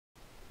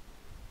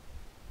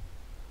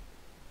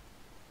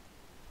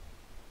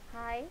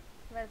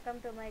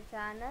welcome to my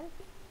channel,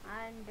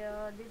 and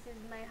this is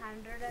my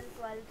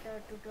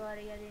 112th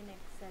tutorial in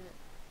Excel.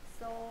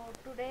 So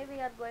today we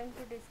are going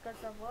to discuss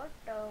about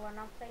one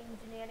of the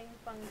engineering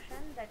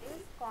function, that is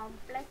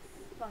complex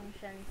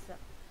functions.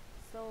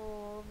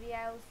 So we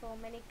have so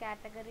many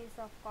categories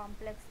of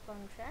complex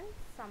functions.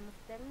 Some of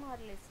them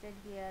are listed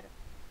here.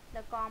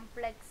 The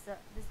complex,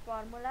 this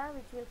formula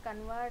which will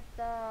convert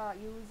the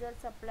user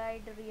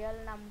supplied real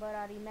number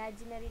or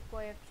imaginary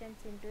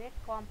coefficients into a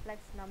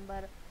complex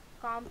number.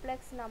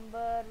 Complex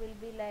number will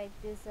be like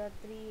this,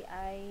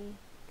 3i,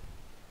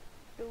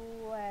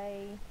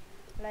 2i,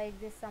 like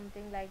this,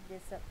 something like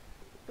this,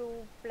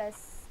 2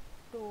 plus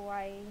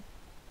 2i,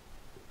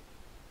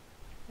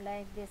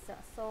 like this.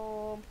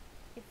 So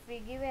if we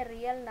give a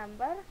real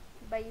number,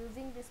 by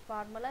using this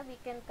formula we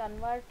can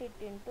convert it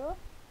into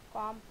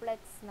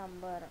complex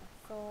number.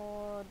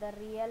 So the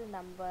real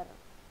number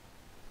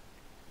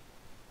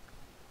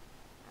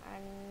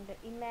and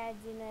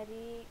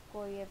imaginary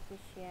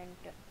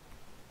coefficient,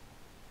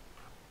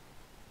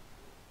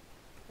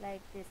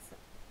 like this.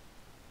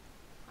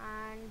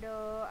 And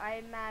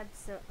I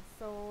maps,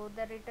 so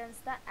that returns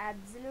the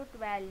absolute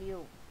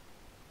value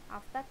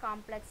of the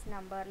complex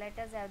number. Let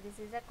us have, this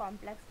is a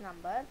complex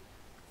number.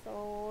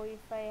 So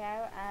if I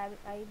have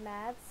I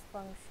maps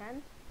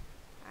function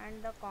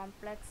and the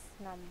complex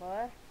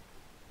number,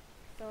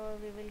 so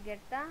we will get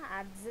the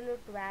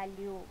absolute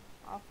value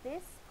of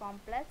this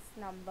complex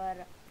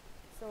number.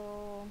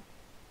 So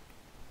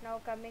now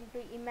coming to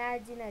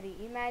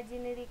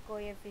imaginary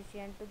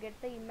coefficient. To get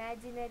the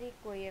imaginary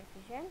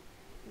coefficient,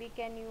 we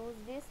can use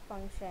this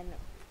function,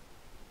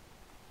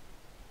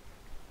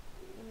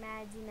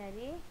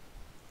 imaginary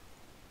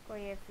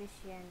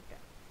coefficient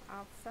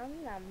of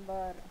some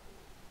number,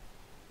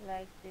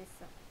 like this.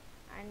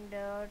 And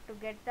to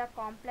get the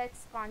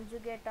complex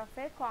conjugate of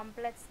a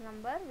complex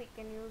number, we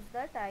can use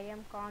that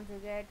Im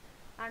conjugate.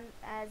 And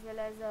as well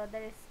as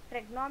there is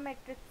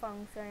trigonometric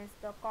functions,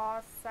 the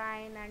cos,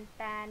 sine and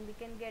tan, we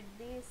can get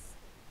these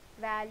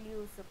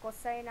values,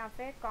 cosine of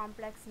a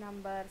complex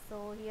number.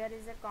 So here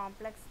is a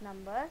complex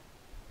number.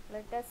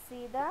 Let us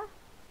see the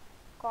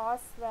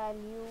cos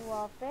value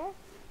of a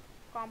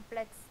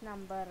complex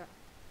number.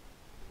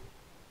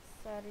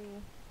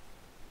 Sorry,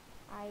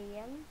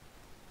 Im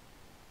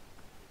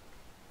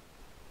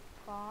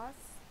cos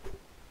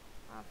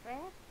of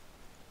a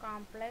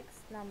complex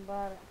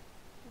number.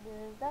 This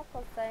is the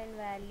cosine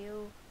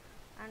value,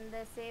 and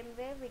the same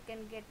way we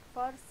can get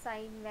for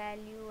sine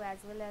value as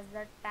well as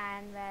the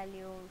tan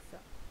values.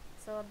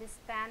 So this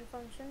tan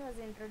function was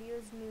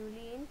introduced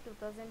newly in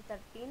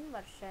 2013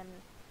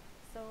 version.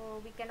 So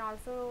we can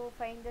also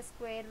find the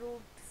square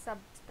root,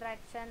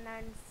 subtraction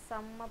and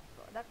sum of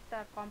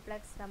the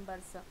complex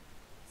numbers.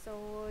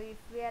 So if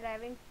we are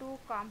having two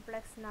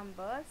complex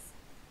numbers,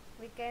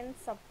 we can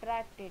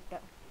subtract it.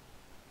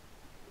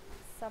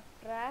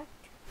 Subtract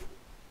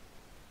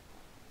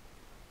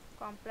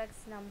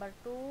complex number,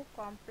 two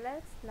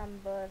complex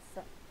numbers,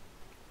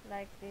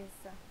 like this.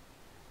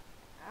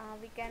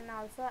 We can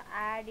also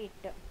add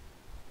it.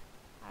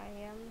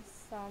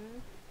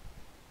 Sum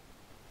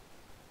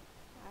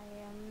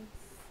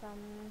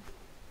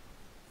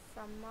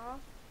of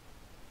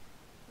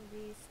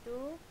these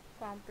two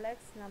complex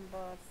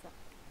numbers,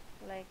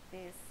 like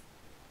this.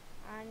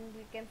 And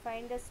we can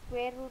find the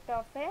square root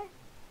of a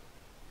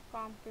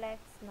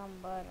complex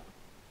number.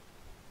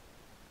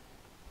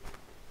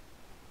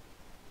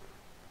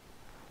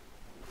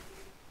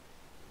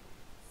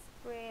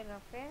 Square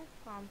of a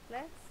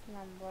complex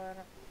number,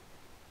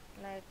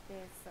 like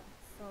this.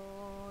 So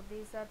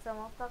these are some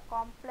of the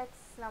complex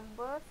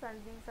numbers,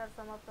 and these are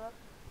some of the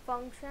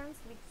functions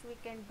which we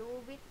can do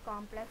with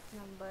complex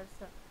numbers.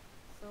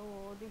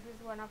 So this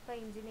is one of the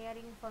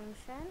engineering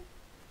function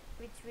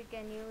which we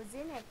can use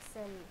in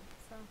Excel.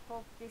 So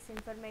hope this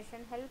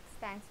information helps.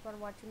 Thanks for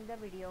watching the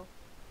video.